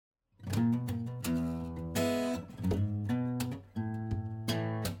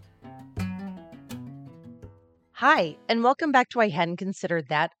Hi, and welcome back to I Hadn't Considered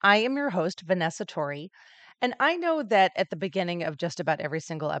That. I am your host, Vanessa Torrey. And I know that at the beginning of just about every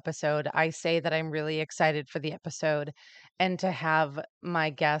single episode, I say that I'm really excited for the episode and to have my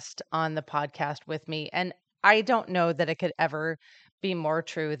guest on the podcast with me. And I don't know that it could ever be more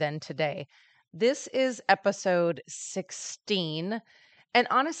true than today. This is episode 16. And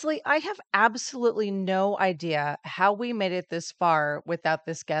honestly, I have absolutely no idea how we made it this far without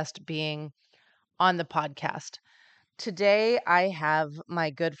this guest being on the podcast. Today, I have my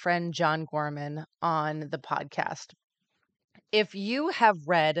good friend John Gorman on the podcast. If you have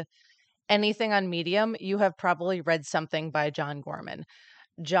read anything on Medium, you have probably read something by John Gorman.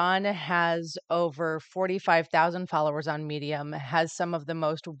 John has over 45,000 followers on Medium, has some of the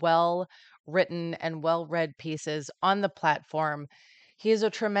most well written and well read pieces on the platform. He is a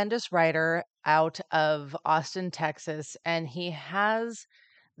tremendous writer out of Austin, Texas, and he has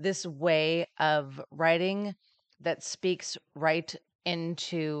this way of writing that speaks right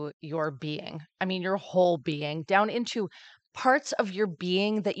into your being. I mean, your whole being, down into parts of your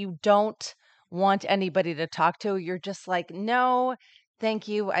being that you don't want anybody to talk to. You're just like, no, thank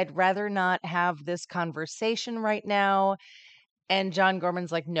you. I'd rather not have this conversation right now. And John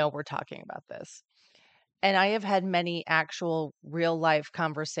Gorman's like, no, we're talking about this. And I have had many actual real life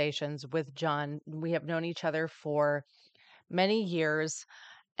conversations with John. We have known each other for many years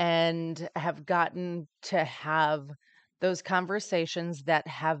and have gotten to have those conversations that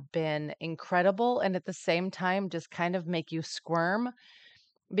have been incredible and at the same time just kind of make you squirm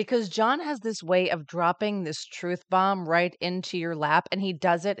because John has this way of dropping this truth bomb right into your lap, and he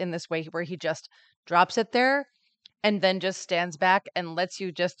does it in this way where he just drops it there and then just stands back and lets you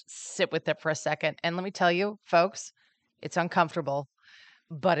just sit with it for a second. And let me tell you, folks, it's uncomfortable,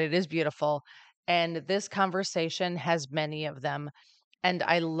 but it is beautiful. And this conversation has many of them, and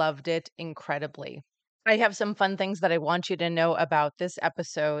I loved it incredibly. I have some fun things that I want you to know about this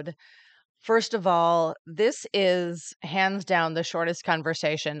episode. First of all, this is hands down the shortest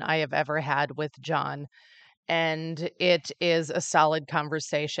conversation I have ever had with John, and it is a solid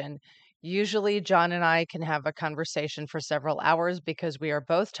conversation. Usually, John and I can have a conversation for several hours because we are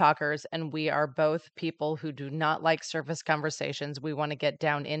both talkers and we are both people who do not like surface conversations. We want to get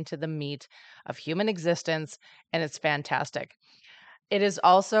down into the meat of human existence, and it's fantastic. It is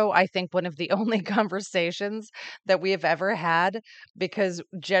also, I think, one of the only conversations that we have ever had because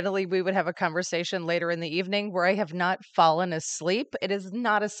generally we would have a conversation later in the evening where I have not fallen asleep. It is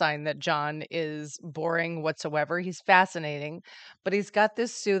not a sign that John is boring whatsoever. He's fascinating, but he's got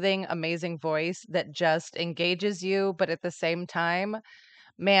this soothing, amazing voice that just engages you, but at the same time,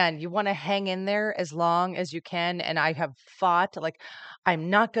 man, you want to hang in there as long as you can. And I have fought, like, I'm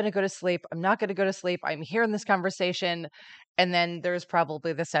not going to go to sleep. I'm not going to go to sleep. I'm here in this conversation. And then there's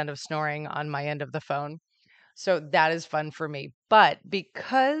probably the sound of snoring on my end of the phone. So that is fun for me. But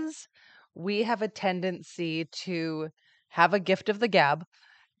because we have a tendency to have a gift of the gab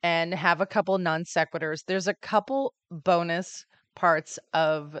and have a couple non sequiturs, there's a couple bonus parts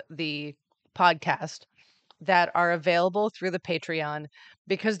of the podcast that are available through the Patreon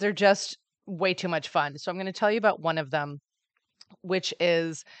because they're just way too much fun. So I'm going to tell you about one of them, which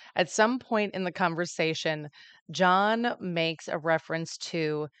is at some point in the conversation, John makes a reference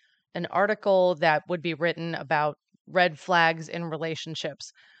to an article that would be written about red flags in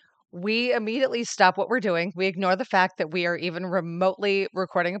relationships. We immediately stop what we're doing. We ignore the fact that we are even remotely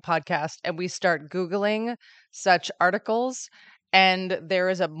recording a podcast and we start Googling such articles. And there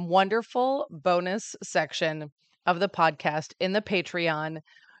is a wonderful bonus section of the podcast in the Patreon.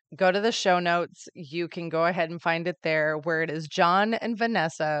 Go to the show notes. You can go ahead and find it there where it is John and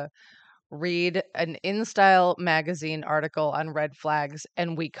Vanessa read an InStyle magazine article on red flags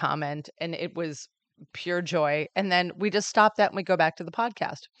and we comment, and it was pure joy. And then we just stop that and we go back to the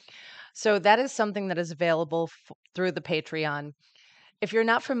podcast. So that is something that is available through the Patreon. If you're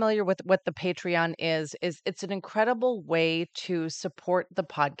not familiar with what the Patreon is it's an incredible way to support the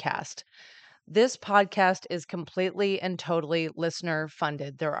podcast. This podcast is completely and totally listener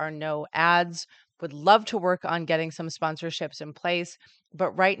funded. There are no ads. Would love to work on getting some sponsorships in place.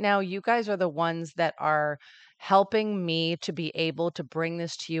 But right now, you guys are the ones that are helping me to be able to bring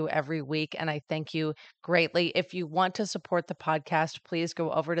this to you every week. And I thank you greatly. If you want to support the podcast, please go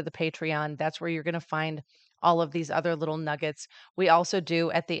over to the Patreon. That's where you're going to find all of these other little nuggets. We also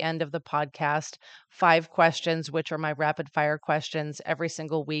do at the end of the podcast 5 questions, which are my rapid fire questions. Every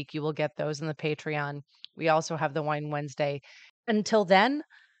single week, you will get those in the Patreon. We also have the Wine Wednesday. Until then,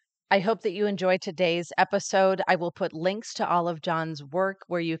 I hope that you enjoyed today's episode. I will put links to all of John's work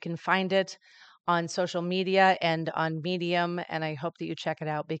where you can find it on social media and on Medium. And I hope that you check it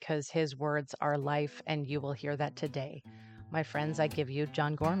out because his words are life, and you will hear that today. My friends, I give you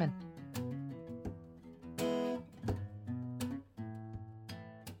John Gorman.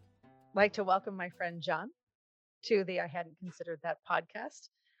 Like to welcome my friend John to the I Hadn't Considered That podcast.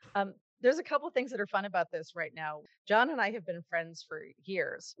 There's a couple things that are fun about this right now. John and I have been friends for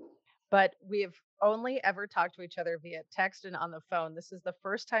years, but we've only ever talked to each other via text and on the phone. This is the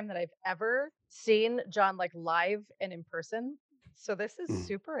first time that I've ever seen John like live and in person. So this is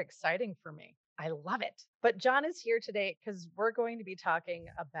super exciting for me. I love it. But John is here today because we're going to be talking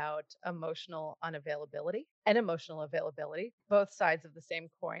about emotional unavailability and emotional availability, both sides of the same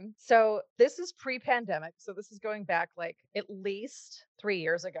coin. So this is pre-pandemic. So this is going back like at least 3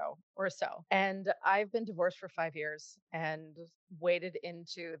 years ago or so. And I've been divorced for 5 years and waded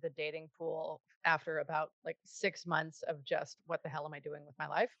into the dating pool after about like 6 months of just what the hell am I doing with my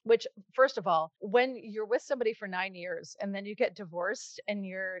life? Which, first of all, when you're with somebody for 9 years and then you get divorced and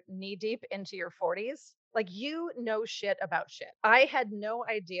you're knee deep into your 40s, like you know shit about shit. I had no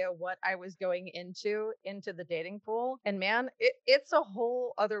idea what I was going into the dating pool. And man, it's a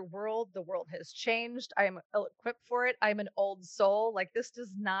whole other world. The world has changed. I'm equipped for it. I'm an old soul. Like this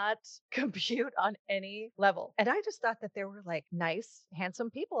does not compute on any level. And I just thought that there were like nice, handsome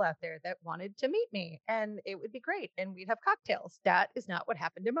people out there that wanted to meet me and it would be great. And we'd have cocktails. That is not what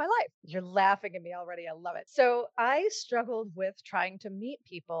happened in my life. You're laughing at me already. I love it. So I struggled with trying to meet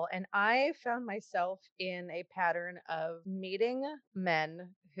people and I found myself in a pattern of meeting men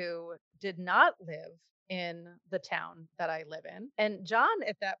who did not live in the town that I live in. And John,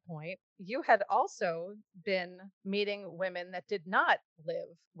 at that point, you had also been meeting women that did not live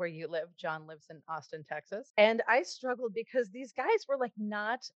where you live. John lives in Austin, Texas. And I struggled because these guys were like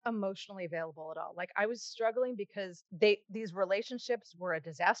not emotionally available at all. Like I was struggling because these relationships were a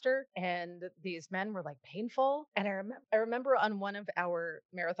disaster and these men were like painful. And I remember on one of our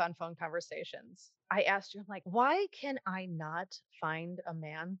marathon phone conversations, I asked you, I'm like, why can I not find a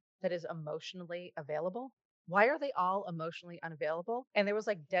man that is emotionally available? Why are they all emotionally unavailable? And there was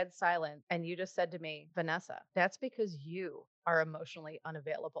like dead silence. And you just said to me, Vanessa, that's because you are emotionally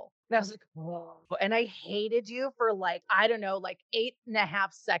unavailable. And I was like, whoa. And I hated you for like, I don't know, like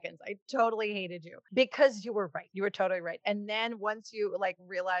 8.5 seconds. I totally hated you because you were right. You were totally right. And then once you like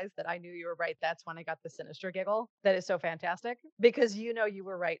realized that I knew you were right, that's when I got the sinister giggle. That is so fantastic because you know you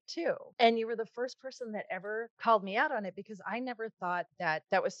were right too. And you were the first person that ever called me out on it because I never thought that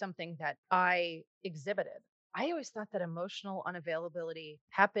that was something that I exhibited. I always thought that emotional unavailability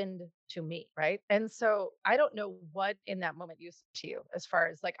happened to me, right? And so I don't know what in that moment you said to you as far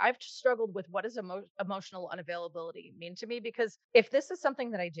as like I've struggled with what does emotional unavailability mean to me because if this is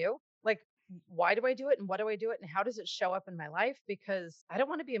something that I do, like why do I do it and what do I do it and how does it show up in my life? Because I don't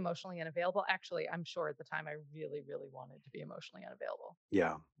want to be emotionally unavailable. Actually, I'm sure at the time I really, really wanted to be emotionally unavailable.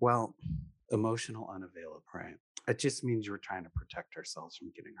 Yeah. Well, emotional unavailable, right? It just means you're trying to protect ourselves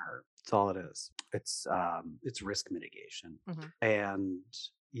from getting hurt. That's all it is. It's risk mitigation. Mhm. And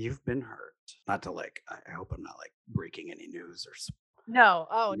you've been hurt. Not to like I hope I'm not like breaking any news or No,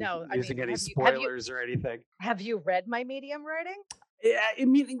 oh no. I using mean, any have you spoilers or anything. have you read my Medium writing? Yeah, I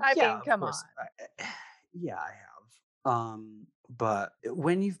mean, I yeah, mean, of come on. course. Yeah, I have. But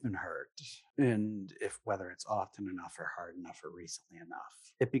when you've been hurt, and if whether it's often enough or hard enough or recently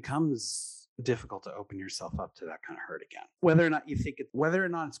enough, it becomes difficult to open yourself up to that kind of hurt again. Whether or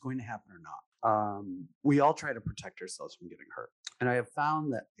not it's going to happen or not. We all try to protect ourselves from getting hurt. And I have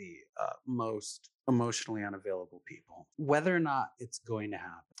found that the most emotionally unavailable people, whether or not it's going to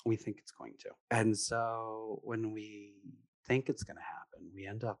happen, we think it's going to. And so when we think it's going to happen, we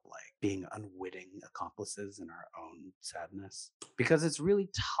end up like being unwitting accomplices in our own sadness because it's really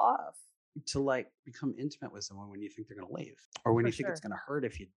tough to like become intimate with someone when you think they're going to leave or when For you think it's sure. going to hurt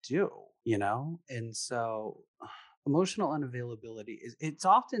if you do, you know? And so emotional unavailability is it's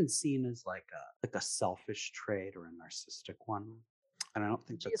often seen as like a selfish trait or a narcissistic one. And I don't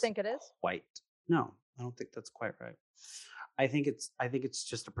think Do you that's think it is? quite no, I don't think that's quite right. I think it's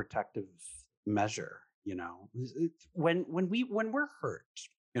just a protective measure, you know. When we're hurt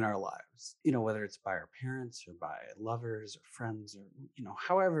in our lives, you know, whether it's by our parents or by lovers or friends or you know,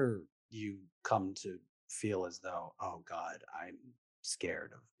 however you come to feel as though, oh God, I'm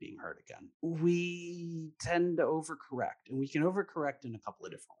scared of being hurt again. We tend to overcorrect, and we can overcorrect in a couple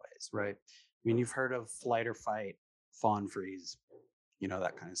of different ways, right? I mean, you've heard of flight or fight, fawn freeze, you know,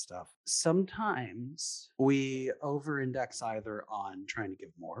 that kind of stuff. Sometimes we over index either on trying to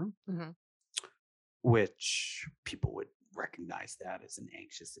give more, Mhm. which people would recognize that as an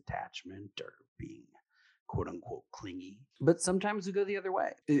anxious attachment or being quote unquote clingy. But sometimes we go the other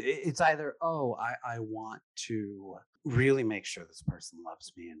way. It's either, oh, I want to really make sure this person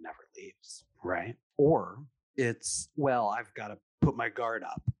loves me and never leaves, right? Or it's, well, I've got to put my guard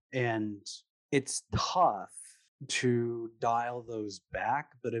up. And it's tough to dial those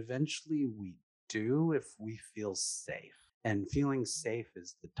back, but eventually we do if we feel safe. And feeling safe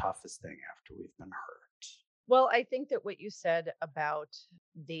is the toughest thing after we've been hurt. Well, I think that what you said about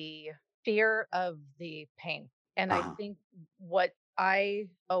the fear of the pain, and I Uh-huh. think what I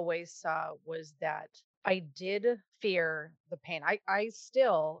always saw was that I did fear the pain. I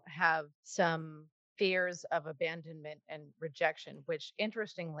still have some fears of abandonment and rejection, which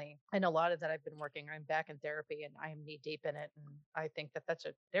interestingly, and a lot of that I've been working, I'm back in therapy and I am knee deep in it. And I think that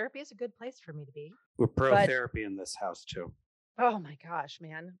therapy is a good place for me to be. We're pro But therapy in this house too. oh my gosh,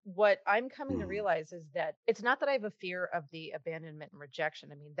 man. What I'm coming to Mhm. realize is that it's not that I have a fear of the abandonment and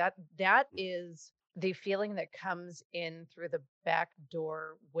rejection. I mean, that is the feeling that comes in through the back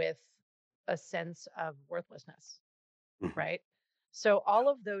door with a sense of worthlessness, Mhm. right? So all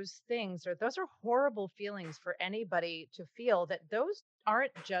of those are horrible feelings for anybody to feel, that those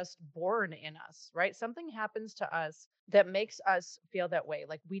aren't just born in us, right? Something happens to us that makes us feel that way.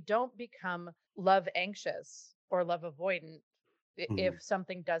 Like we don't become love anxious or love avoidant Mhm. if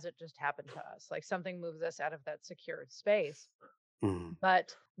something doesn't just happen to us, like something moves us out of that secure space. Mhm.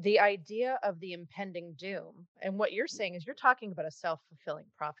 But the idea of the impending doom, and what you're saying is you're talking about a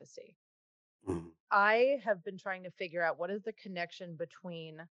self-fulfilling prophecy. Mhm. I have been trying to figure out what is the connection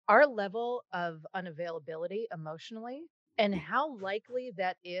between our level of unavailability emotionally and how likely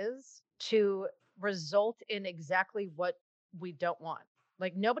that is to result in exactly what we don't want.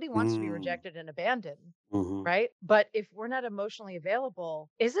 Like, nobody wants to be Mhm. rejected and abandoned, Mhm. right? But if we're not emotionally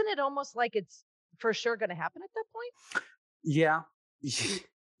available, isn't it almost like it's for sure going to happen at that point? Yeah.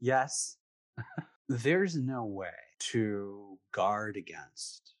 Yes. There's no way to guard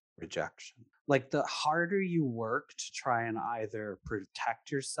against rejection. Like the harder you work to try and either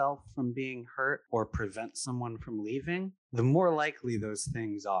protect yourself from being hurt or prevent someone from leaving, the more likely those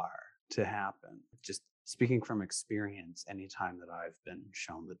things are to happen. Just speaking from experience, anytime that I've been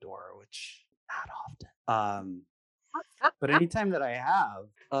shown the door, which not often, but anytime that I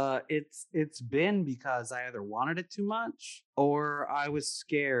have, it's been because I either wanted it too much or I was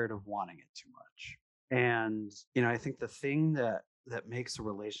scared of wanting it too much. And I think the thing that makes a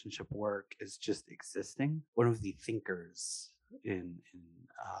relationship work is just existing. One of the thinkers in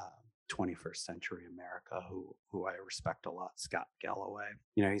uh, 21st century America, who I respect a lot, Scott Galloway.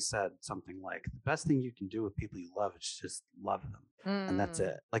 He said something like, "The best thing you can do with people you love is just love them, and that's Mm,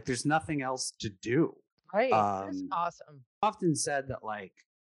 it. Like, there's nothing else to do." right. That's Um, awesome. Often said that, like,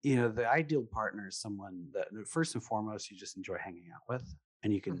 the ideal partner is someone that first and foremost you just enjoy hanging out with,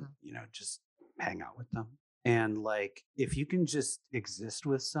 and you can, Mhm. just hang out with them. And like, if you can just exist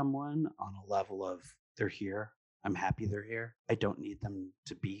with someone on a level of, they're here, I'm happy they're here, I don't need them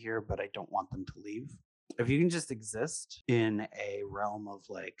to be here, but I don't want them to leave. If you can just exist in a realm of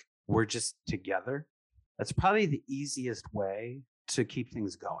like, we're just together, that's probably the easiest way to keep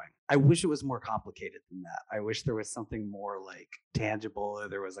things going. I wish it was more complicated than that. I wish there was something more like tangible, or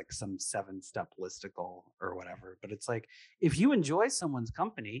there was like some 7-step listicle or whatever. But it's like, if you enjoy someone's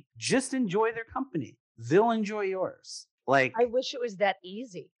company, just enjoy their company. They'll enjoy yours. I Like, wish it was that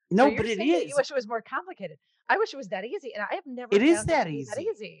easy. So no, you're but it saying that you is. wish it was more complicated. I wish it was that easy, and I have never It is found it that to be that easy.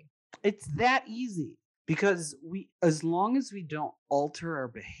 easy. It's that easy because as long as we don't alter our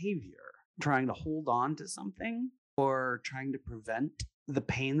behavior, trying to hold on to something or trying to prevent the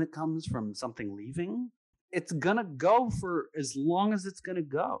pain that comes from something leaving, it's gonna go for as long as it's gonna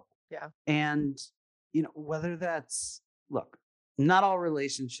go. Yeah. And, whether that's, look, not all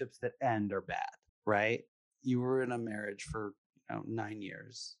relationships that end are bad, right? You were in a marriage for, 9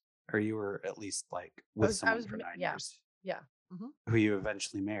 years, or you were at least like with I someone was for m 9 yeah. years Yeah. Mhm. who you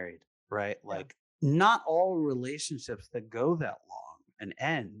eventually married, right? Yeah. Like, not all relationships that go that long and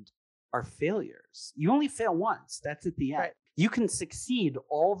end are failures. You only fail once, that's at the end. Right. You can succeed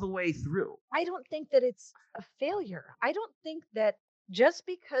all the way through. I don't think that it's a failure. I don't think that just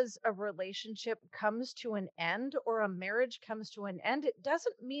because a relationship comes to an end or a marriage comes to an end, it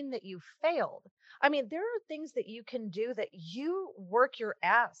doesn't mean that you failed. I mean, there are things that you can do that you work your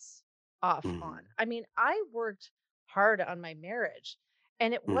ass off on. Mhm, I mean, I worked hard on my marriage,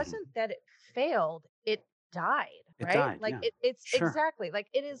 and it mhm. wasn't that it failed, it died, It right? died, Like yeah. it's Sure. exactly like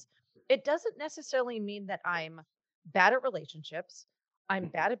it doesn't necessarily mean that I'm bad at relationships. I'm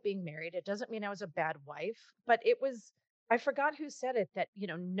Mhm. bad at being married. It doesn't mean I was a bad wife, but I forgot who said it, that,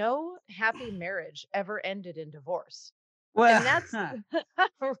 no happy marriage ever ended in divorce. Well, And that's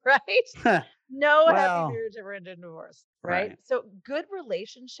right? No happy well, marriage ever ended in divorce, right? right. So good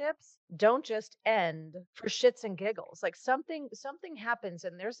relationships don't just end for shits and giggles. Like something happens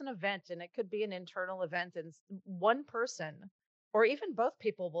and there's an event and it could be an internal event and one person or even both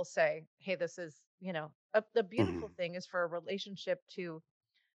people will say, "Hey, this is, the beautiful Mhm, thing is for a relationship to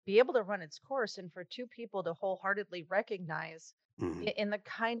be able to run its course and for two people to wholeheartedly recognize mhm, in the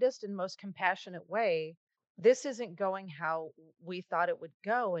kindest and most compassionate way this isn't going how we thought it would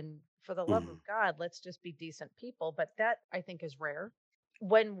go, and for the love of mhm, god let's just be decent people, but that I think is rare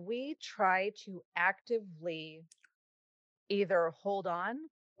when we try to actively either hold on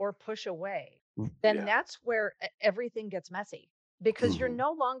or push away, then yeah, that's where everything gets messy because you're mhm,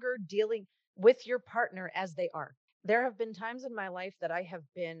 no longer dealing with your partner as they are. There have been times in my life that I have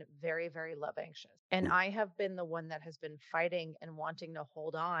been very, very love anxious, and mhm, I have been the one that has been fighting and wanting to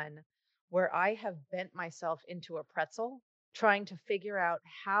hold on, where I have bent myself into a pretzel trying to figure out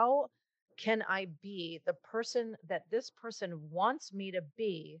how can I be the person that this person wants me to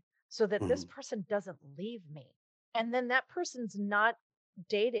be so that this mhm, person doesn't leave me, and then that person's not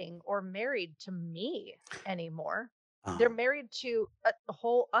dating or married to me anymore. They're uh-huh. married to a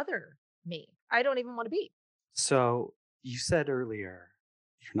whole other me. I don't even want to be. So, you said earlier,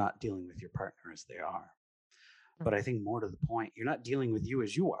 you're not dealing with your partner as they are, but Mhm. I think more to the point, you're not dealing with you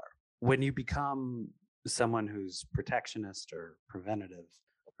as you are. When you become someone who's protectionist or preventative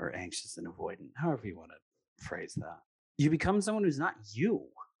or anxious and avoidant, however you wanna phrase that, you become someone who's not you.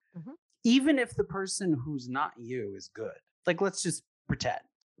 Mhm. Even if the person who's not you is good. Like, let's just pretend,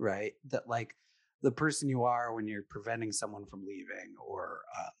 right? That like the person you are when you're preventing someone from leaving or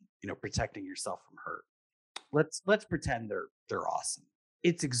protecting yourself from hurt. Let's pretend they're awesome.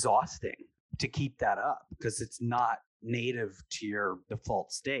 It's exhausting to keep that up because it's not native to your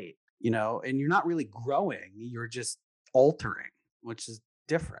default state, and you're not really growing, you're just altering, which is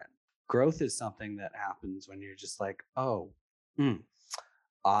different. Growth is something that happens when you're just like, oh, mm,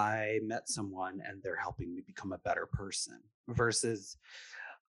 I met someone and they're helping me become a better person versus,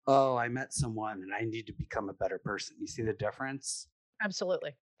 oh, I met someone and I need to become a better person. You see the difference?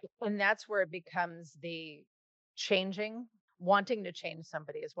 Absolutely. And that's where it becomes the changing, wanting to change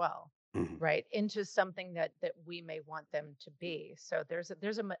somebody as well, Mhm. right? Into something that we may want them to be. So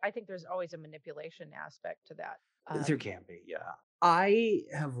I think there's always a manipulation aspect to that. There can be, yeah. I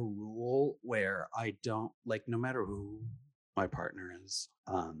have a rule where I don't like no matter who my partner is,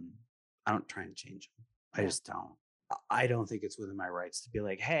 I don't try and change them. I Yeah. just don't. I don't think it's within my rights to be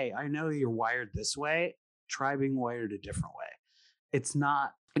like, hey, I know you're wired this way. Try being wired a different way. It's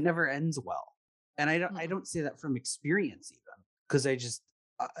not, it never ends well. And I Mm-mm. don't say that from experience even, because I just,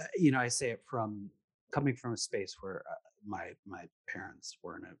 I say it from coming from a space where my parents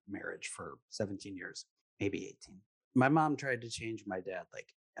were in a marriage for 17 years, maybe 18. My mom tried to change my dad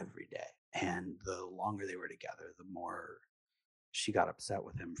like every day. And the longer they were together, the more she got upset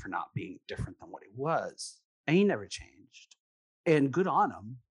with him for not being different than what he was. And he never changed. And good on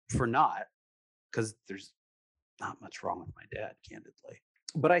him for not, because there's not much wrong with my dad, candidly.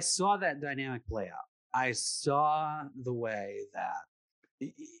 But I saw that dynamic play out. I saw the way that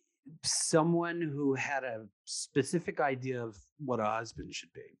someone who had a specific idea of what a husband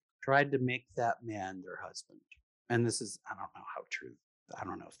should be tried to make that man their husband. And this is, I don't know how true, I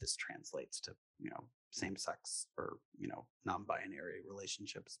don't know if this translates to, same sex or, non binary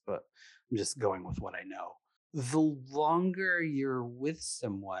relationships, but I'm just going with what I know. The longer you're with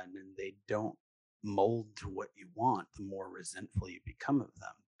someone and they don't mold to what you want, the more resentful you become of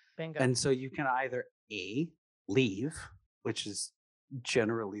them. Bingo. And so you can either A, leave, which is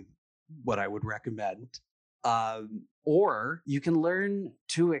generally what I would recommend, or you can learn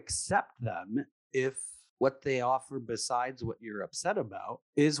to accept them if what they offer besides what you're upset about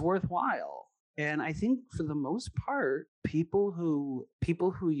is worthwhile. And I think for the most part, people who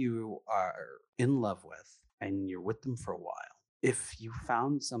you are in love with and you're with them for a while, if you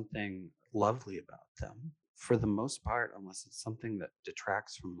found something lovely about them, for the most part, unless it's something that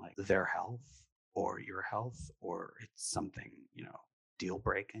detracts from like their health or your health, or it's something, deal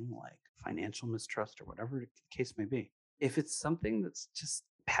breaking like financial mistrust or whatever the case may be. If it's something that's just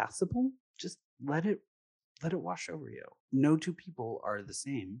passable, just let it wash over you. No two people are the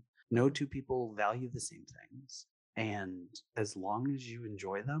same. No two people value the same things. And as long as you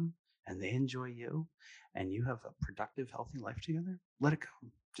enjoy them and they enjoy you and you have a productive, healthy life together, let it go.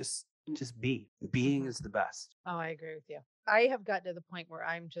 Just be. Being Mm-hmm. is the best. Oh, I agree with you. I have gotten to the point where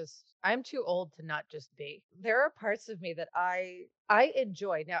I'm too old to not just be. There are parts of me that I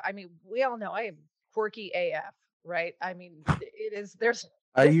enjoy. Now, I mean, we all know I am quirky AF, right? I mean, it is there's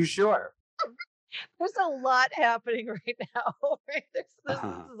Are you sure? There's a lot happening right now, right? This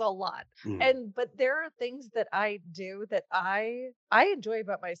Uh-huh. is a lot. Mhm. And but there are things that I do that I enjoy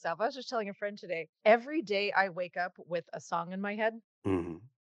about myself. I was just telling a friend today, every day I wake up with a song in my head. Mhm.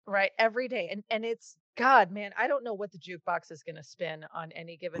 Right, every day, and it's God, man, I don't know what the jukebox is gonna spin on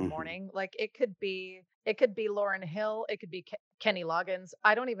any given Mhm. morning. Like, it could be Lauryn Hill, it could be Kenny Loggins,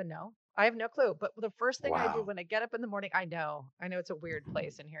 I don't even know. I have no clue, but the first thing I do Wow. when I get up in the morning I know it's a weird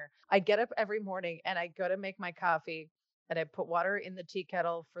place in here. I get up every morning and I go to make my coffee, and I put water in the tea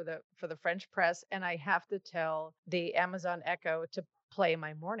kettle for the French press, and I have to tell the Amazon Echo to play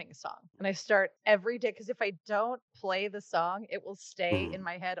my morning song. And I start every day because if I don't play the song, it will stay in Mhm.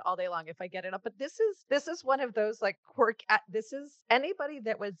 my head all day long if I get it up. But this is one of those like this is anybody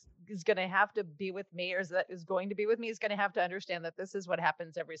that was is going to have to be with me or that is going to be with me is going to have to understand that this is what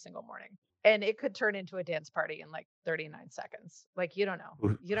happens every single morning. And it could turn into a dance party in like 39 seconds. Like you don't know.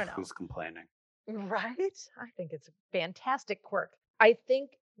 Who You don't know. who's complaining? Right? I think it's a fantastic quirk. I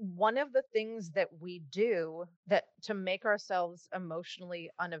think one of the things that we do that to make ourselves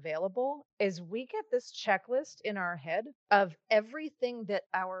emotionally unavailable is we get this checklist in our head of everything that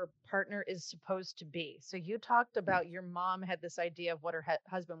our partner is supposed to be. So you talked about your mom had this idea of what her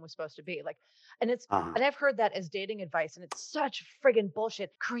husband was supposed to be like Uh-huh. and I've heard that as dating advice and it's such friggin'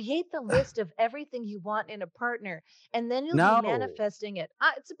 bullshit. Create the list of everything you want in a partner and then you'll be No. manifesting it.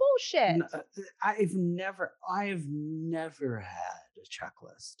 It's bullshit. I've never had a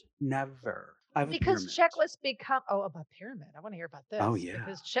checklist. Never. I have a Because pyramid. checklists become about pyramid. I want to hear about Oh, this yeah.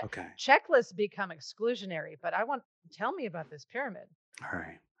 because Okay. checklists become exclusionary. But tell me about this pyramid. All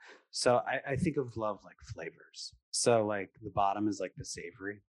right. So I think of love like flavors. So like the bottom is like the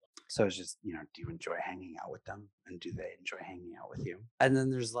savory. So it's just, do you enjoy hanging out with them? And do they enjoy hanging out with you? And then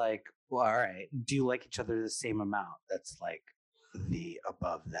there's like, well, all right, do you like each other the same amount? That's like the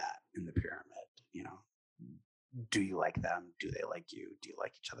above that in the pyramid, you know. Do you like them? Do they like you? Do you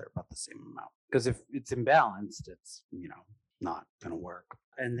like each other about the same amount? Because if it's imbalanced, it's, not gonna work.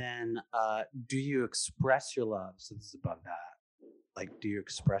 And then do you express your love? So this is above that, like, do you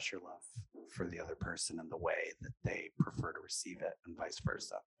express your love for the other person in the way that they prefer to receive it and vice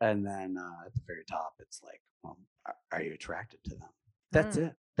versa? And then at the very top it's like, well, are you attracted to them? That's Mm.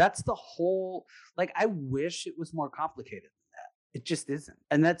 it. That's the whole, like, I wish it was more complicated than that. It just isn't.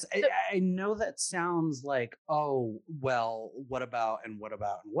 And that's, So, I know that sounds like, oh well, what about and what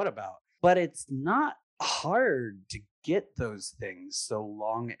about and what about, but it's not hard to get those things so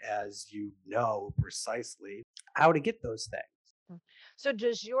long as you know precisely how to get those things. mm. So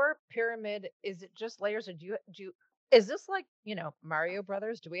does your pyramid, is it just layers or is this like, Mario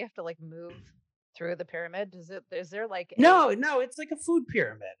Brothers? Do we have to like move through the pyramid? Is there like No, no, it's like a food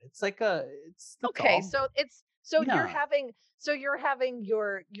pyramid. It's like that's okay, all. so Yeah. you're having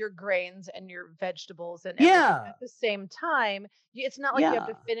your grains and your vegetables and everything Yeah. at the same time. It's not like you have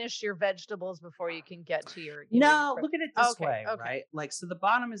Yeah. to finish your vegetables before you can get to your No, pro look at it this okay, way, okay. right? Like, so the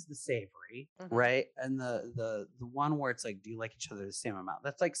bottom is the savory, Mhm, right? And the one where it's like, do you like each other the same amount?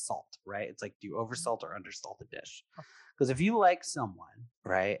 That's like salt, right? It's like, do you mhm. oversalt or undersalt the dish? Oh, Because if you like someone,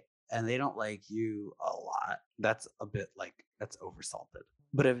 right, and they don't like you a lot, that's a bit like that's oversalted.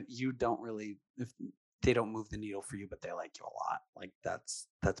 But if they don't move the needle for you, but they like you a lot, like that's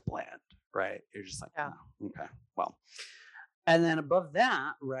bland, right? You're just like, yeah. oh, okay, well, and then above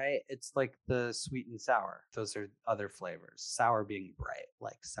that, right, it's like the sweet and sour. Those are other flavors. Sour being bright,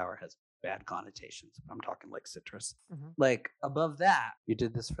 like sour has bad connotations. But I'm talking like citrus. Mhm. Like above that, you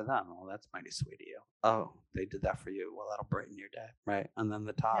did this for them. Well, that's mighty sweet of you. Oh, they did that for you. Well, that'll brighten your day, right? And then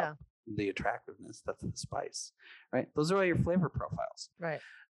the top, Yeah, the attractiveness, that's the spice, right? Those are all your flavor profiles. right.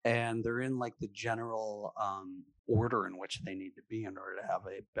 And they're in like the general order in which they need to be in order to have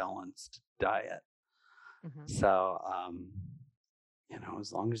a balanced diet. Mhm. So,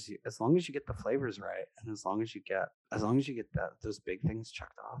 as long as you get the flavors right, and as long as you get that those big things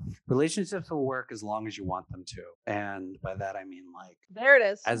checked off, relationships will work as long as you want them to. And by that I mean, like, There it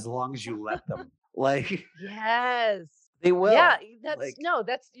is. as long as you let them, like, Yes. they Yeah, will, that's like, no,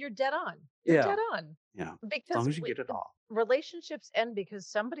 that's you're dead on. You're yeah, dead on. yeah, as Because long as you get it all. relationships end because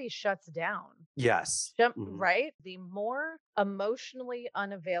somebody shuts down. Yes. Right? The more emotionally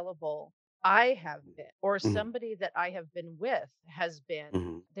unavailable I have been, or Hmm. somebody that I have been with has been,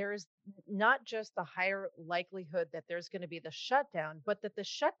 Hmm. there's not just the higher likelihood that there's going to be the shutdown, but that the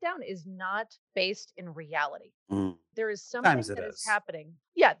shutdown is not based in reality. Hmm. There is Sometimes something it that is is. happening.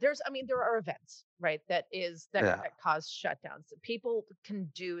 Yeah, there are events, right? Yeah. That cause shutdowns. People can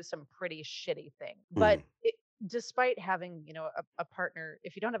do some pretty shitty things. Hmm. Despite having, a partner,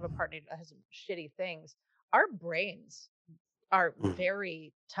 if you don't have a partner that has some shitty things, our brains are Mhm.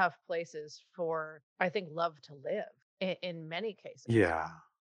 very tough places for, I think, love to live in many cases. Yeah.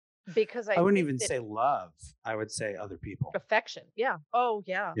 Because I I wouldn't think even that say love. I would say other people. affection, yeah. Oh,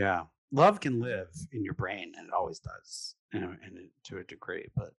 yeah. Yeah. Love can live in your brain, and it always does, to a degree.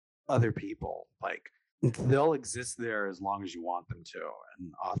 But other people, like, they'll exist there as long as you want them to.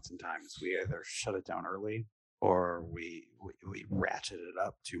 And oftentimes we either shut it down early or we ratchet it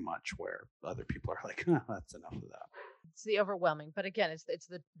up too much where other people are like, "Huh, that's enough of that." It's the overwhelming, but again, it's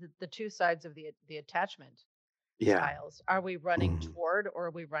the two sides of the attachment Yeah. styles. Are we running Mhm. toward or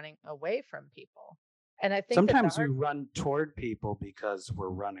are we running away from people? And I think that the Sometimes we hard run toward people because we're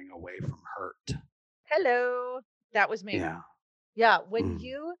running away from hurt. hello, that was me. Yeah. Yeah,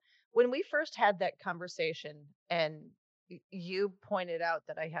 Mm. when we first had that conversation and you pointed out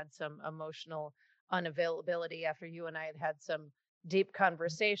that I had some emotional unavailability after you and I had some deep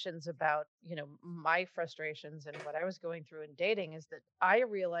conversations about, my frustrations and what I was going through in dating is that I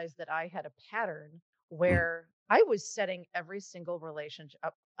realized that I had a pattern Mm. where I was setting every single relationship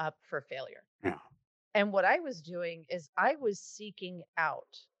up for failure. Yeah. And what I was doing is I was seeking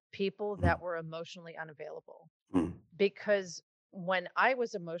out people Mm. that were emotionally unavailable Mm. because when I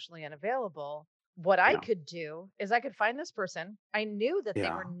was emotionally unavailable, what I Yeah. could do is I could find this person. I knew that they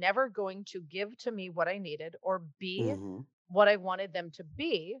Yeah. were never going to give to me what I needed or be Mhm. what I wanted them to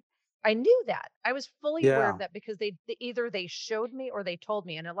be. I knew that. I was fully aware of Yeah. that because either they showed me or they told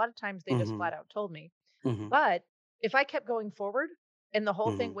me. And a lot of times they just Mhm. flat out told me. Mhm. But if I kept going forward and the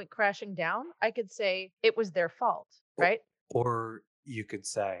whole thing Mhm. went crashing down, I could say it was their fault, Or right? or you could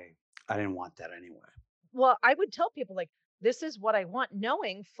say, "I didn't want that anyway." Well, I would tell people like, "This is what I want,"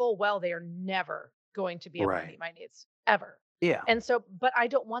 knowing full well they are never going to be able to Right. meet my needs, ever. Yeah. And so but I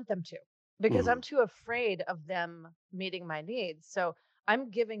don't want them to, because I'm Mhm. too afraid of them meeting my needs. So I'm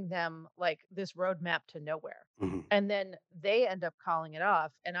giving them, like, this roadmap to nowhere. Mhm. And then they end up calling it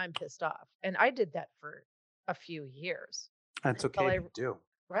off, and I'm pissed off. And I did that for a few years That's until okay to do.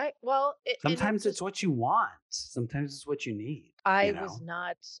 right? Well, and it Sometimes it's just what you want. Sometimes it's what you need, I you was know?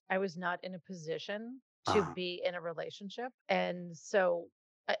 not I was not in a position to Uh, be in a relationship, and so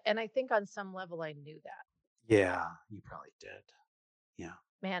and I think on some level I knew that. yeah, you probably did. Yeah.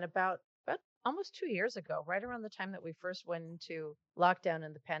 Man, about almost 2 years ago, right around the time that we first went into lockdown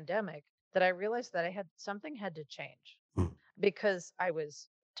in the pandemic, that I realized that I had something had to change. Mm. Because I was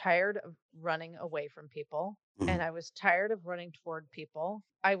tired of running away from people and Mhm. I was tired of running toward people.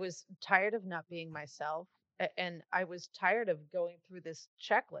 I was tired of not being myself and I was tired of going through this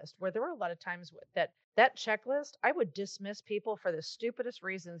checklist where there were a lot of times that checklist I would dismiss people for the stupidest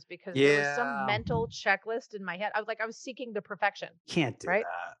reasons because there was some Yeah. mental checklist in my head. I was seeking the perfection, Can't do right?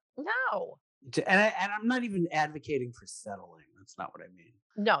 that. No. And I'm not even advocating for settling. That's not what I mean.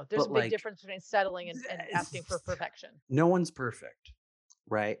 No, there's a But, big like, difference between settling and asking for perfection. no one's perfect,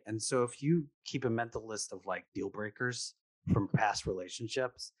 right? And so if you keep a mental list of like deal breakers from past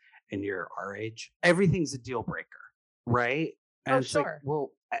relationships and you're our age, everything's a deal breaker, right? And Oh, it's like, sure.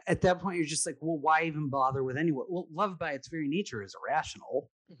 well, at that point, you're just like, well, why even bother with anyone? Well, love by its very nature is irrational,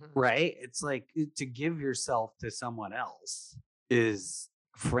 Mhm. right? It's like to give yourself to someone else is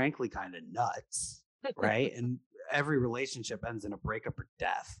frankly kind of nuts, right? And every relationship ends in a breakup or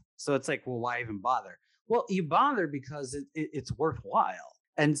death. So it's like, well, why even bother? Well, you bother because it's worthwhile.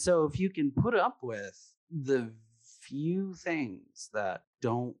 And so if you can put up with the few things that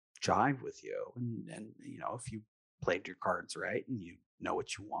don't jive with you, and if you played your cards right and you know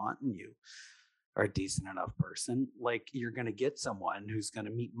what you want and you are a decent enough person, like you're going to get someone who's going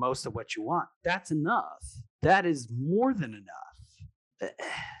to meet most of what you want. That's enough. That is more than enough.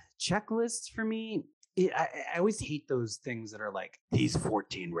 Checklists for me, I always hate those things that are like these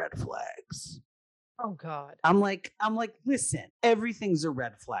 14 red flags. Oh God. I'm like, listen, everything's a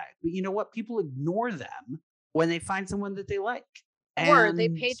red flag. But you know what? People ignore them when they find someone that they like. Or they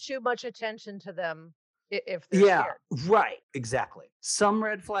And pay too much attention to them if they're yeah, scared. right, exactly. Some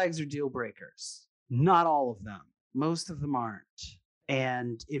red flags are deal breakers. Not all of them. Most of them aren't.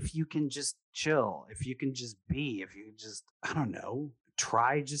 And if you can just chill, if you can just be, if you can just, I don't know,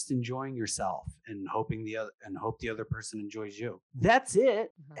 try just enjoying yourself and hope the other person enjoys you. That's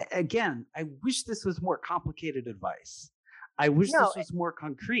it. Mhm. Again, I wish this was more complicated advice. I wish No, this was more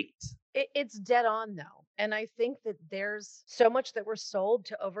concrete. it's dead on though. And I think that there's so much that we're sold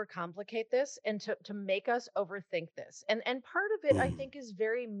to overcomplicate this and to make us overthink this. And part of it I Mm, think is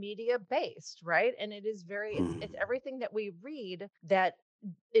very media based, right? And it is very it's mm, everything that we read that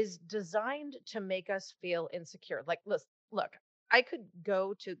is designed to make us feel insecure. Like, look, I could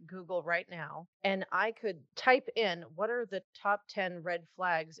go to Google right now and I could type in what are the top 10 red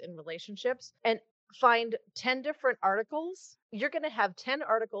flags in relationships. And find 10 different articles, you're going to have 10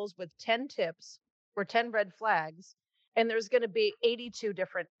 articles with 10 tips or 10 red flags, and there's going to be 82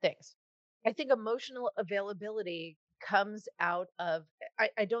 different things. I think emotional availability comes out of,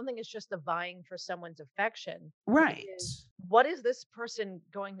 I don't think it's just the vying for someone's affection. It Right. is, what is this person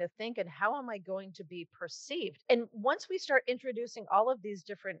going to think and how am I going to be perceived? And once we start introducing all of these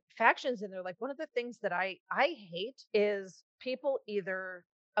different factions in there, like one of the things that I hate is people either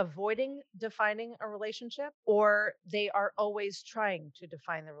avoiding defining a relationship or they are always trying to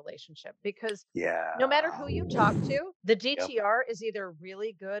define the relationship because no matter Yeah. who you talk to, the Yep. DTR is either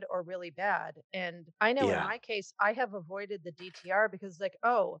really good or really bad. And I know in Yeah. my case, I have avoided the DTR because like,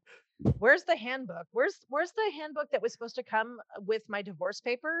 oh, where's the handbook? Where's the handbook that was supposed to come with my divorce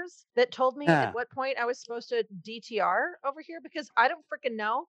papers that told me at Yeah. what point I was supposed to DTR over here? Because I don't freaking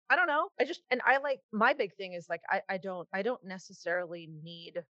know. I don't know. I just and I like my big thing is like I don't necessarily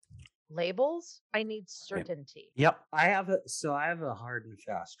need labels. I need Right. certainty. Yep. I have a hard and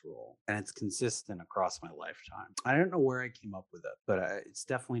fast rule, and it's consistent across my lifetime. I don't know where I came up with it, but it's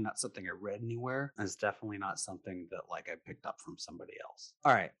definitely not something I read anywhere. And it's definitely not something that like I picked up from somebody else.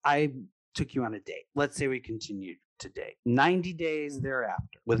 All right. I took you on a date. Let's say we continued to date. 90 days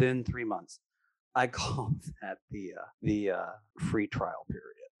thereafter, within 3 months. I call that the free trial period.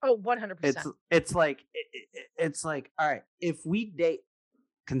 Oh, It's 100%. it's like it's like, all right, if we date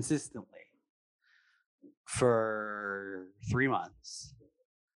consistently for 3 months,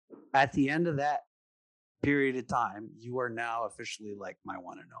 at the end of that period of time, you are now officially like my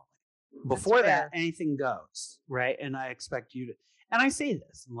one and only. That's Before that, fair. anything goes, right? And I expect you to, and I say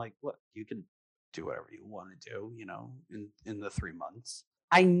this, I'm like, look, you can do whatever you want to do, in the 3 months.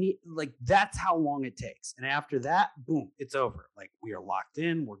 I need, like, that's how long it takes. And after that, boom, it's over. Like, we are locked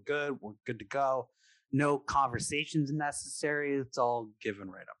in, we're good to go. No conversations necessary. It's all given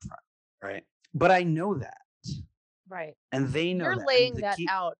right up front, right? But I know that, Right. and they know You're that. And laying the that key,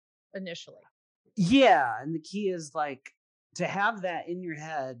 out initially. yeah, and the key is like to have that in your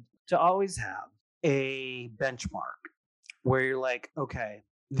head, to always have a benchmark where you're like, okay,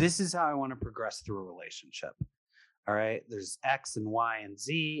 this is how I want to progress through a relationship. All right, there's X and Y and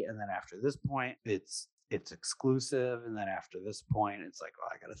Z, and then after this point, it's exclusive, and then after this point, it's like, oh,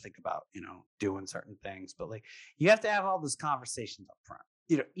 I got to think about doing certain things, but like you have to have all these conversations up front.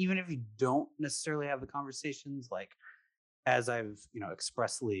 Even if you don't necessarily have the conversations, like as I've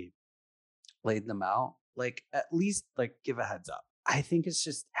expressly laid them out, like at least like give a heads up. I think it's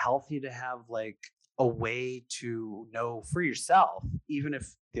just healthy to have like a way to know for yourself, even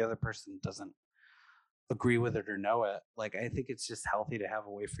if the other person doesn't agree with it or know it. Like I think it's just healthy to have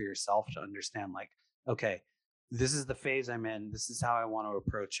a way for yourself to understand, like, okay, this is the phase I'm in. This is how I want to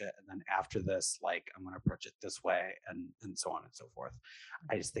approach it. And then after this, like I'm going to approach it this way and so on and so forth.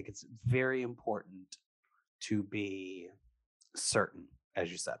 I just think it's very important to be certain, as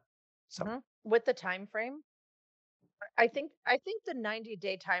you said. So With the time frame, I think the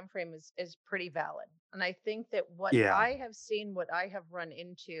 90-day time frame is pretty valid. And I think that what yeah. I have seen, what I have run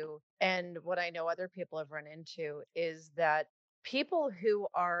into, and what I know other people have run into is that people who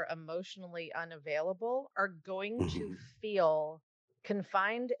are emotionally unavailable are going to Mhm. feel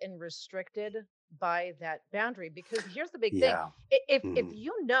confined and restricted by that boundary. Because here's the big thing. Yeah. If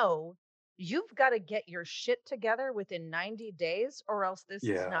Mhm. you've got to get your shit together within 90 days or else this is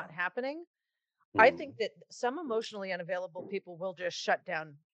Yeah. not happening. I think Mhm. that some emotionally unavailable people will just shut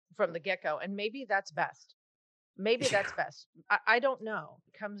down from the get-go, and maybe that's best. Maybe that's Yeah. best. I don't know.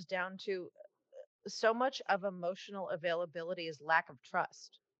 It comes down to so much of emotional availability is lack of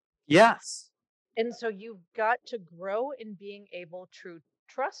trust. Yes. And so you've got to grow in being able to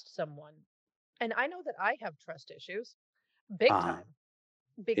trust someone. And I know that I have trust issues big Uh-huh. time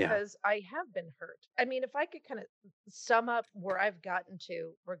Yeah. because I have been hurt. I mean, if I could kind of sum up where I've gotten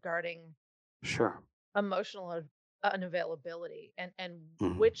to regarding Sure. emotional unavailability and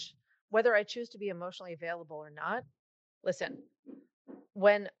Mhm. which whether I choose to be emotionally available or not. Listen,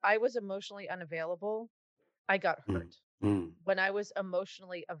 when I was emotionally unavailable, I got Mhm. hurt. Mhm. When I was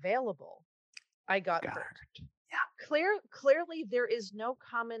emotionally available, I You got got hurt. hurt. Yeah. Clearly there is no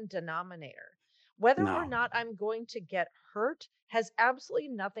common denominator. Whether or No. not I'm going to get hurt has absolutely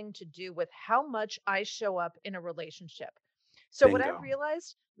nothing to do with how much I show up in a relationship. So what I've Bingo.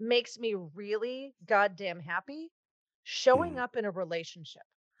 realized makes me really goddamn happy showing Mhm. up in a relationship.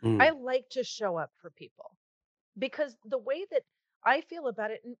 I Mhm. like to show up for people because the way that I feel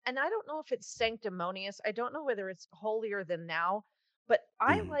about it, and I don't know if it's sanctimonious, I don't know whether it's holier than thou, but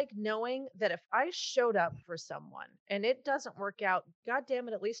I Mhm. like knowing that if I showed up for someone and it doesn't work out, God damn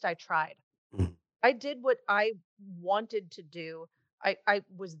it, at least I tried. Mhm. I did what I wanted to do. I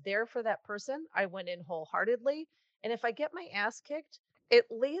was there for that person. I went in wholeheartedly. And if I get my ass kicked, at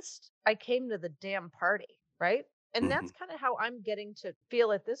least I came to the damn party, right? And that's Mhm. kind of how I'm getting to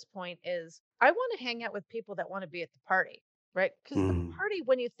feel at this point is I want to hang out with people that want to be at the party, right? Because the Mhm. party,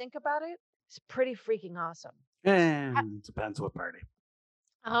 when you think about it, is pretty freaking awesome. And depends what party.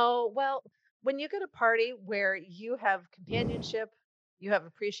 Oh, well, when you get a party where you have companionship, you have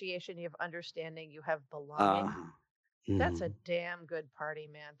appreciation, you have understanding, you have belonging, Uh-huh. that's a Mhm. damn good party,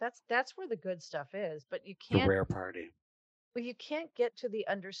 man. That's where the good stuff is. But The rare party. you can't get to the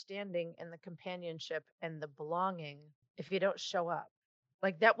understanding and the companionship and the belonging if you don't show up.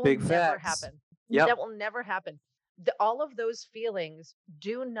 Like that will Big never facts. happen. Yep. That will never happen. All of those feelings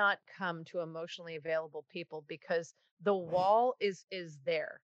do not come to emotionally available people because the wall is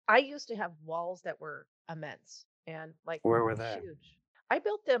there. I used to have walls that were immense and like Where were they? huge. I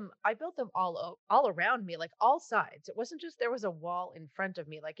built them all around me, like all sides. It wasn't just there was a wall in front of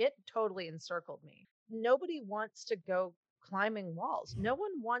me, like it totally encircled me. Nobody wants to go climbing walls. No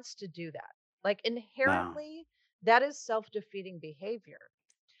one wants to do that. Like No. inherently, that is self-defeating behavior.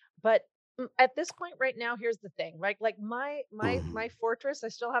 But at this point right now, here's the thing, right? Like my Mhm. fortress, I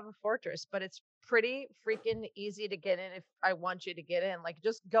still have a fortress, but it's pretty freaking easy to get in if I want you to get in. Like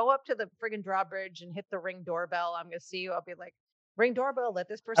just go up to the friggin' drawbridge and hit the ring doorbell. I'm gonna see you. I'll be like, ring doorbell, let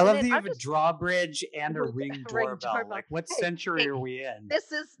this I person love in. that you I'm have a just drawbridge and a ring ring doorbell. doorbell. Like, what Hey, century hey, are we in?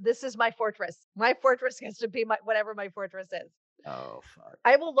 this is my fortress. My fortress gets to be my whatever my fortress is. Oh, fuck.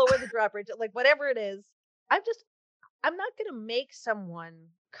 I will lower the drawbridge, like whatever it is. I'm just I'm not going to make someone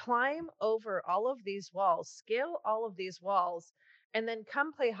climb over all of these walls, scale all of these walls, and then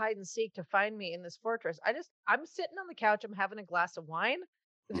come play hide and seek to find me in this fortress. I'm sitting on the couch, I'm having a glass of wine.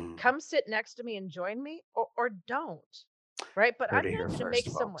 Mhm. Come sit next to me and join me, or don't. Right? But Heard I'm it not here going to first, make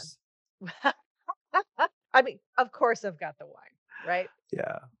someone. folks. I mean, of course I've got the wine, right?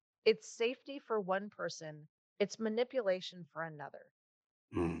 Yeah. It's safety for one person, it's manipulation for another.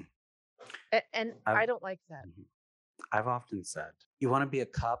 Mhm. And I I've don't like that. mhm. I've often said, you want to be a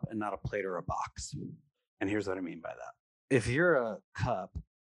cup and not a plate or a box. And here's what I mean by that. If you're a cup,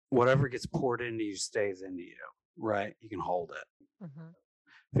 whatever gets poured into you stays into you, right? You can hold it. Hmm.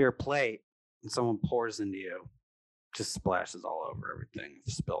 If you're a plate and someone pours into you, just splashes all over everything,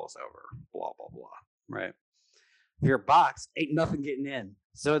 spills over, blah, blah, blah, right? If you're a box, ain't nothing getting in.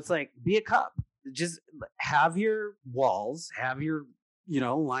 So it's like, be a cup. Just have your walls, have your,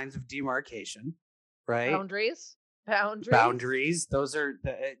 lines of demarcation, right? Boundaries, boundaries. Boundaries. Those are,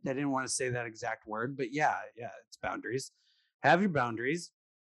 I didn't want to say that exact word, but yeah, it's boundaries. Have your boundaries.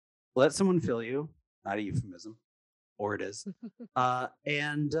 Let someone fill you, not a euphemism, or it is.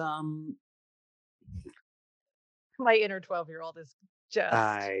 And My inner 12-year-old is just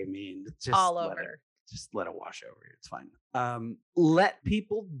I mean, all over. just let it wash over you. It's fine. Let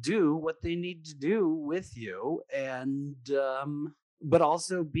people do what they need to do with you, and but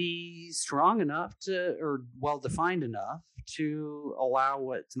also be strong enough to, or well defined enough to allow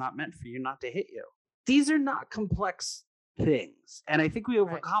what's not meant for you not to hit you. These are not complex things, and I think we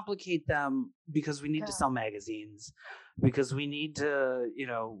Right. overcomplicate them because we need to Yeah. sell magazines, because we need to,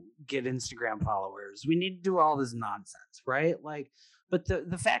 get Instagram followers. We need to do all this nonsense, right? Like, but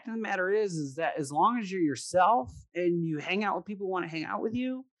the fact of the matter is that as long as you're yourself and you hang out with people who want to hang out with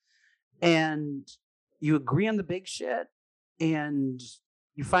you, and you agree on the big shit, and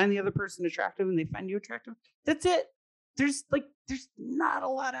you find the other person attractive and they find you attractive, that's it. There's not a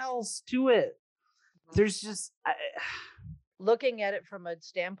lot else to it. Mhm. There's just Looking at it from a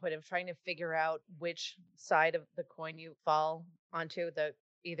standpoint of trying to figure out which side of the coin you fall onto, the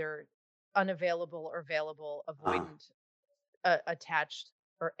either unavailable or available, uh, avoidant, attached,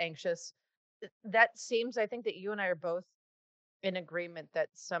 or anxious. That seems, I think that you and I are both in agreement that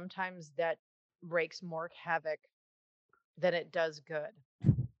sometimes that wreaks more havoc than it does good.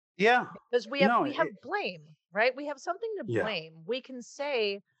 yeah, Because we have no, we have blame, right? We have something to yeah. blame. We can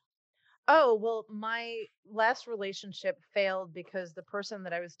say, "Oh, well, my last relationship failed because the person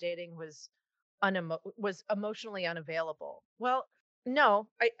that I was dating was emotionally unavailable." Well, no,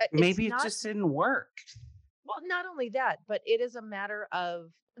 it's Maybe it not. just didn't work. Well, not only that, but it is a matter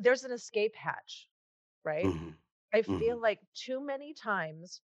of there's an escape hatch, right? Hmm. I Hmm. feel like too many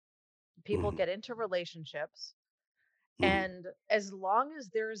times people Hmm. get into relationships, Hmm. and as long as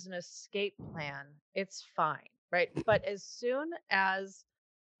there's an escape plan, it's fine, right? But as soon as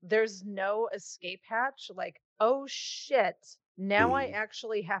there's no escape hatch, like, oh shit, now I Hmm.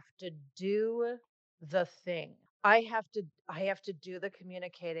 actually have to do the thing. I have to do the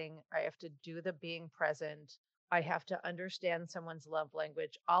communicating, I have to do the being present, I have to understand someone's love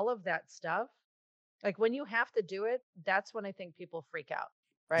language, all of that stuff. Like when you have to do it, that's when I think people freak out,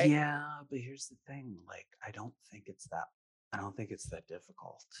 right? Yeah, but here's the thing, like, I don't think it's that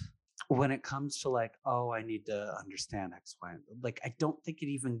difficult. When it comes to like, "Oh, I need to understand X, Y, and" like, I don't think it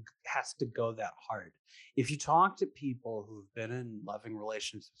even has to go that hard. If you talk to people who've been in loving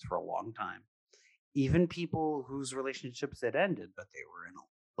relationships for a long time, even people whose relationships had ended, but they were in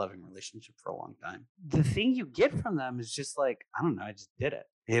a loving relationship for a long time, the thing you get from them is just like, I don't know, I just did it.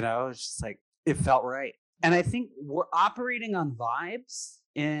 It's just like, it felt right. And I think we're operating on vibes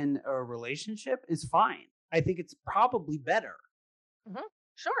in a relationship is fine. I think it's probably better Mhm.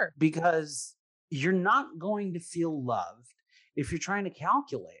 Sure. because you're not going to feel loved if you're trying to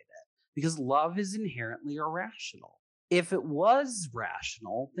calculate it because love is inherently irrational. If it was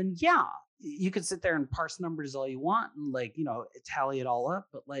rational, then yeah, you could sit there and parse numbers all you want and like, tally it all up.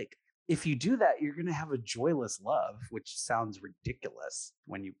 But like, if you do that, you're going to have a joyless love, which sounds ridiculous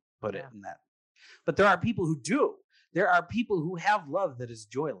when you put it Yeah. in that. But there are people who do. There are people who have love that is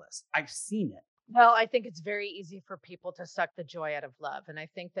joyless. I've seen it. Well, I think it's very easy for people to suck the joy out of love. And I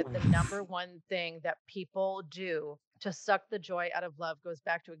think that the number one thing that people do to suck the joy out of love goes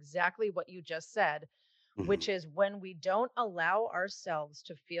back to exactly what you just said, which Mhm, is when we don't allow ourselves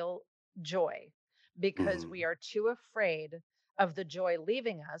to feel joy because we mhm, are too afraid of the joy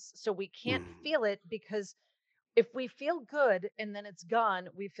leaving us. So we can't mhm, feel it because if we feel good and then it's gone,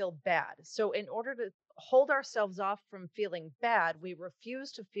 we feel bad. So, in order to hold ourselves off from feeling bad, we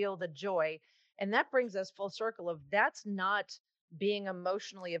refuse to feel the joy. And that brings us full circle of that's not being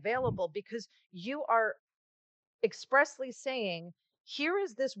emotionally available because you are expressly saying, here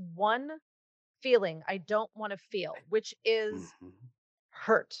is this one feeling I don't want to feel, which is mhm.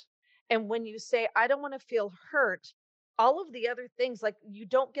 hurt. And when you say, I don't want to feel hurt, all of the other things, like you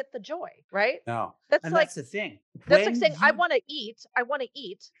don't get the joy, right? No, That's and like that's the thing. that's like When saying, you I wanna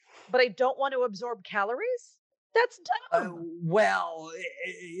eat, but I don't want to absorb calories? That's dumb. well,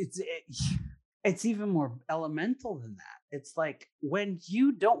 it's even more elemental than that. It's like when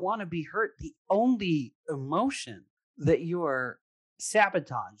you don't want to be hurt, the only emotion that you are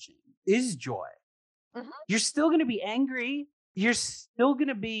sabotaging is joy. Mhm. You're still going to be angry. You're still going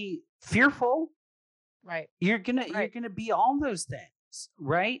to be fearful. Right, You're right. gonna be all those things,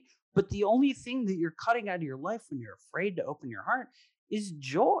 right? But the only thing that you're cutting out of your life when you're afraid to open your heart is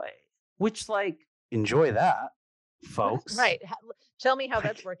joy. Which, like, enjoy that, folks. Right, tell me how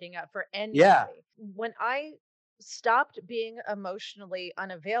that's Like, working out for yeah. anybody. When I stopped being emotionally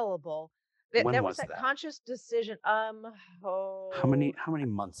unavailable, When that was was that that? conscious decision, How many oh, how many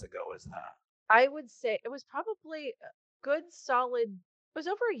months ago was that? I would say it was probably a good solid it was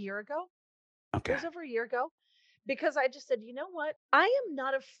over a year ago. It Okay. was over a year ago. Because I just said, "You know what? I am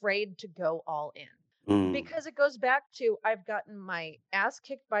not afraid to go all in." Mm, Because it goes back to I've gotten my ass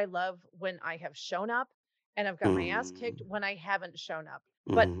kicked by love when I have shown up, and I've got my ass kicked mm, when I haven't shown up.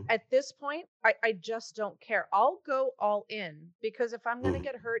 But mm, at this point, I just don't care. I'll go all in because if I'm gonna mm.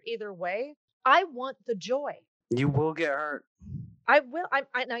 get hurt either way, I want the joy. You will get hurt. I will. And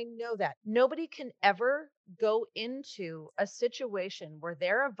I know that nobody can ever go into a situation where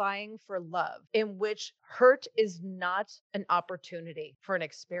they're vying for love in which hurt is not an opportunity for an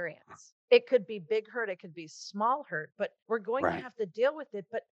experience. It could be big hurt, it could be small hurt, but we're going to Right. have to deal with it.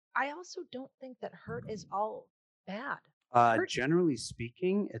 But I also don't think that hurt is all bad. Hurt, Generally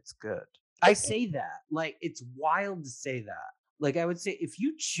speaking, it's good. I it say that, like, it's wild to say that. Like, I would say if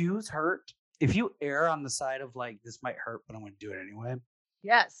you choose hurt, if you err on the side of like this might hurt, but I'm gonna do it anyway,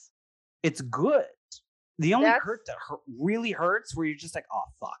 yes, it's good. The only that's hurt that really hurts, where you're just like, oh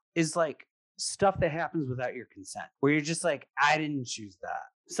fuck, is like stuff that happens without your consent, where you're just like, I didn't choose that.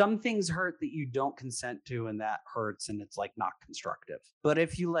 Some things hurt that you don't consent to, and that hurts, and it's like not constructive. But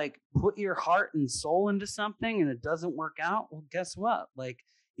if you like put your heart and soul into something and it doesn't work out, well, guess what? Like,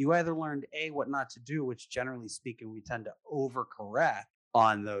 you either learned A, what not to do, which generally speaking, we tend to overcorrect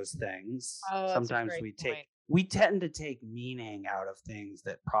on those things. oh, that's a Sometimes great point. we tend to take meaning out of things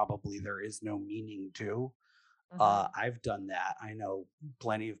that probably there is no meaning to. Mhm. I've done that. I know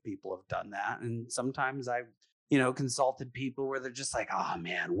plenty of people have done that, and sometimes I've consulted people where they're just like, "Oh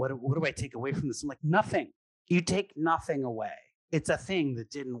man, what do I take away from this?" I'm like, "Nothing. You take nothing away. It's a thing that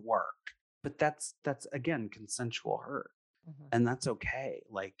didn't work." But that's again consensual hurt, Mhm. and that's okay.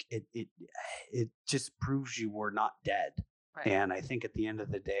 Like it just proves you were not dead. Right. And I think at the end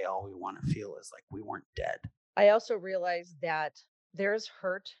of the day, all we want to feel is like we weren't dead. I also realize that there's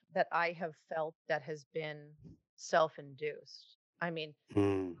hurt that I have felt that has been self-induced. I mean,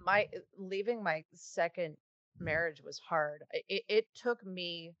 Mm, my leaving my second marriage was hard. It took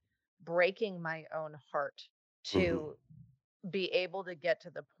me breaking my own heart mhm, to be able to get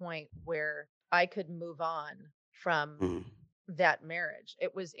to the point where I could move on from Mm. that marriage.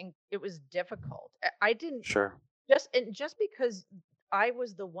 It was difficult. I didn't Sure. just because I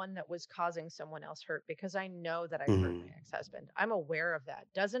was the one that was causing someone else hurt because I know that I hurt my Mm. ex-husband. I'm aware of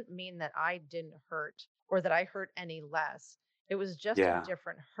that. Doesn't mean that I didn't hurt or that I hurt any less. It was just a Yeah.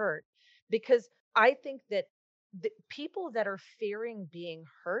 different hurt because I think that the people that are fearing being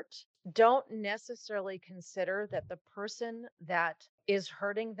hurt don't necessarily consider that the person that is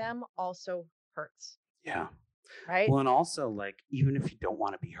hurting them also hurts, Yeah. right? Well, and also, like, even if you don't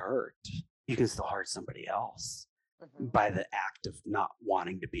want to be hurt, you can still hurt somebody else Mhm. by the act of not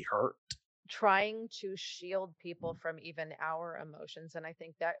wanting to be hurt. Trying to shield people from even our emotions. And I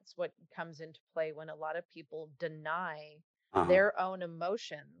think that's what comes into play when a lot of people deny Uh-huh. their own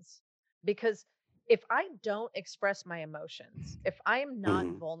emotions. Because if I don't express my emotions, if I am not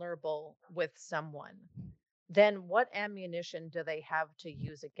Mhm. vulnerable with someone, then what ammunition do they have to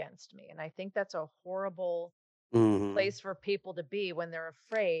use against me? And I think that's a horrible Mhm. place for people to be when they're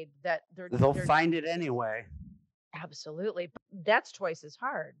afraid that They'll they're find it anyway. absolutely. But that's twice as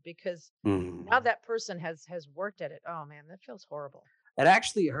hard because now Mhm. that person has worked at it. Oh man, that feels horrible. It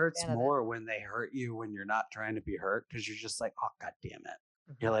actually Not a hurts fan of that. more when they hurt you when you're not trying to be hurt because you're just like, "Oh, god damn it."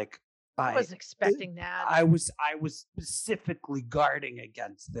 You're Mhm. like, I "I wasn't uh, expecting that. I was specifically guarding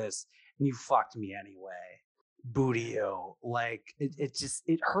against this, and you fucked me anyway. Booty Yeah. you." Like, Mhm.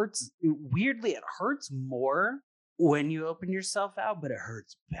 it hurts weirdly, it hurts more when you open yourself out, but it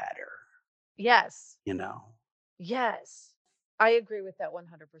hurts better, Yes. you know? Yes. I agree with that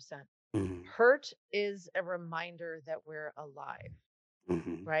 100%. Mhm. Hurt is a reminder that we're alive,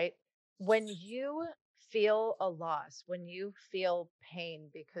 Mhm. right? When you feel a loss, when you feel pain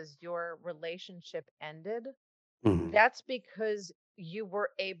because your relationship ended, Mhm. that's because you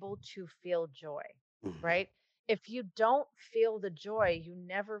were able to feel joy, Mhm. right? If you don't feel the joy, you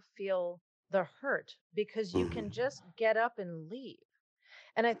never feel the hurt because you can Mhm. just get up and leave.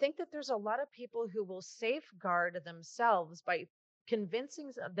 And I think that there's a lot of people who will safeguard themselves by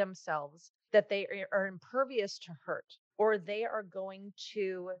convincing themselves that they are impervious to hurt or they are going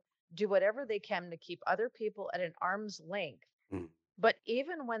to do whatever they can to keep other people at an arm's length. Mhm. But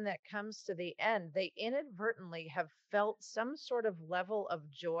even when that comes to the end, they inadvertently have felt some sort of level of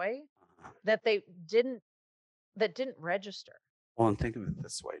joy that they didn't that didn't register. Well, and think of it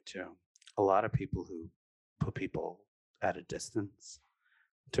this way too. A lot of people who put people at a distance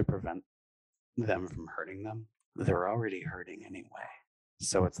to prevent them from hurting them, they're already hurting anyway.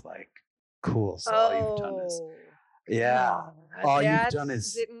 So it's like, cool. So all you've done is, Oh, yeah, God, all you've done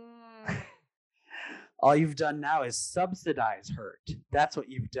that's is, mm, all you've done now is subsidize hurt. That's what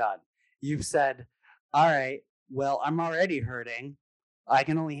you've done. You've said, all right, well, I'm already hurting. I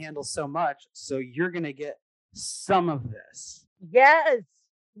can only handle so much. So you're going to get some of this. yes.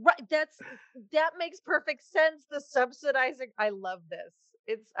 Right, that makes perfect sense, the subsidizing I love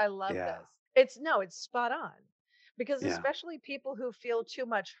this. I love Yeah. this. It's no, it's spot on. Because Yeah. especially people who feel too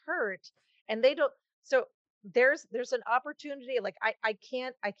much hurt and they don't so there's an opportunity like I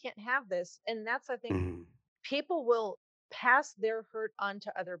can't have this and that's I think Mhm. people will pass their hurt on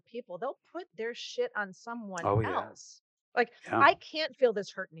to other people. They'll put their shit on someone Oh, yeah. else. Like, Yeah. I can't feel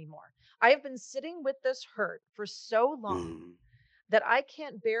this hurt anymore. I have been sitting with this hurt for so long Mhm. that I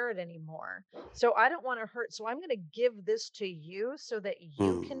can't bear it anymore. So I don't want to hurt. So I'm going to give this to you so that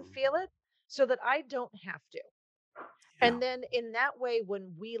you can Mhm. feel it so that I don't have to. Yeah. And then in that way,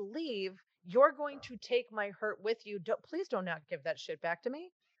 when we leave, you're going to take my hurt with you. Please do not give that shit back to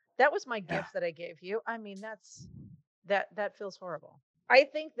me. That was my Yeah. gift that I gave you. I mean, that feels horrible. I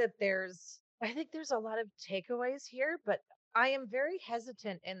think there's a lot of takeaways here, but I am very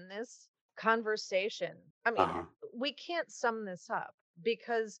hesitant in this conversation. I mean, Uh-huh. we can't sum this up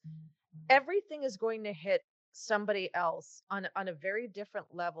because everything is going to hit somebody else on a very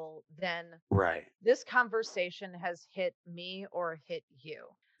different level than Right. this conversation has hit me or hit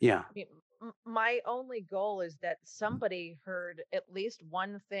you. Yeah. I mean, my only goal is that somebody heard at least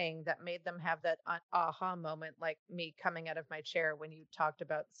one thing that made them have that aha moment, like me coming out of my chair when you talked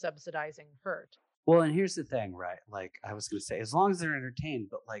about subsidizing hurt. Well, and here's the thing, right? Like I was gonna say, as long as they're entertained,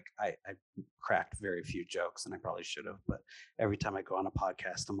 but like I cracked very few jokes and I probably should have, but every time I go on a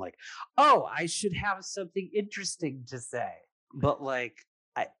podcast, I'm like, oh, I should have something interesting to say. But like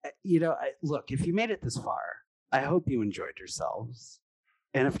look, if you made it this far, I hope you enjoyed yourselves.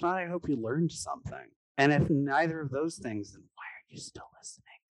 And if not, I hope you learned something. And if neither of those things, then why are you still listening?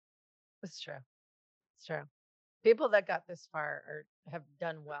 It's true. It's true. People that got this far have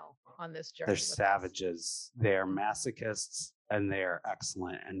done well on this They're journey with us. savages. They are Mhm. masochists and they are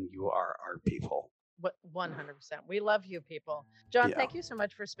excellent. And you are our people. What 100%. We love you people. John, Yeah, thank you so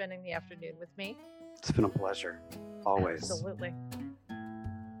much for spending the afternoon with me. it's been a pleasure. Always. Absolutely.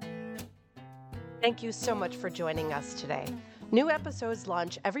 Thank you so much for joining us today. New episodes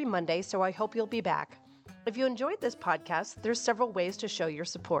launch every Monday, so I hope you'll be back. If you enjoyed this podcast, there's several ways to show your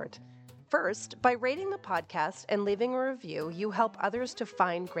support. First, by rating the podcast and leaving a review, you help others to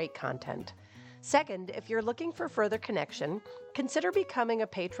find great content. Second, if you're looking for further connection, consider becoming a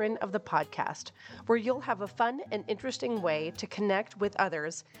patron of the podcast, where you'll have a fun and interesting way to connect with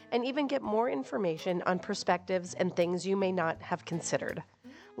others and even get more information on perspectives and things you may not have considered.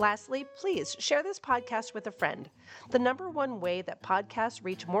 Lastly, please share this podcast with a friend. The number one way that podcasts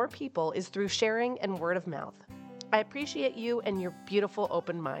reach more people is through sharing and word of mouth. I appreciate you and your beautiful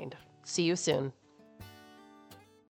open mind. See you soon.